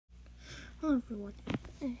Hello everyone,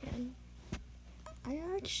 and I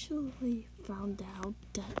actually found out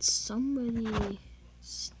that somebody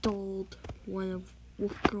stole one of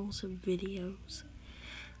Wolf Girl's videos.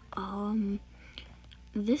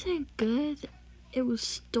 This ain't good. It was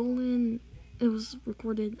stolen. It was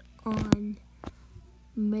recorded on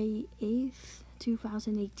May 8th,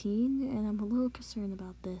 2018, and I'm a little concerned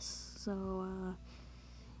about this. So,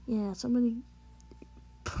 yeah, somebody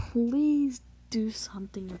please do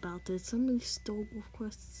something about this. Somebody stole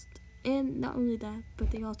WolfQuest, and not only that, but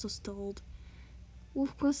they also stole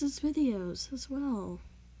WolfQuest's videos as well.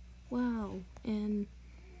 Wow, and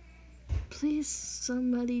please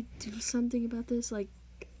somebody do something about this, like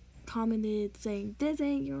commented saying this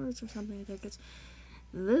ain't yours or something like that, because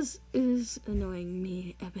this is annoying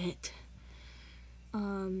me a bit.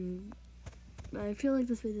 I feel like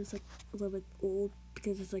this video is like a little bit old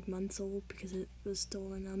because it's like months old because it was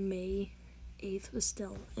stolen on May 8th, but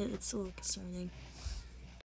still, it's a little concerning.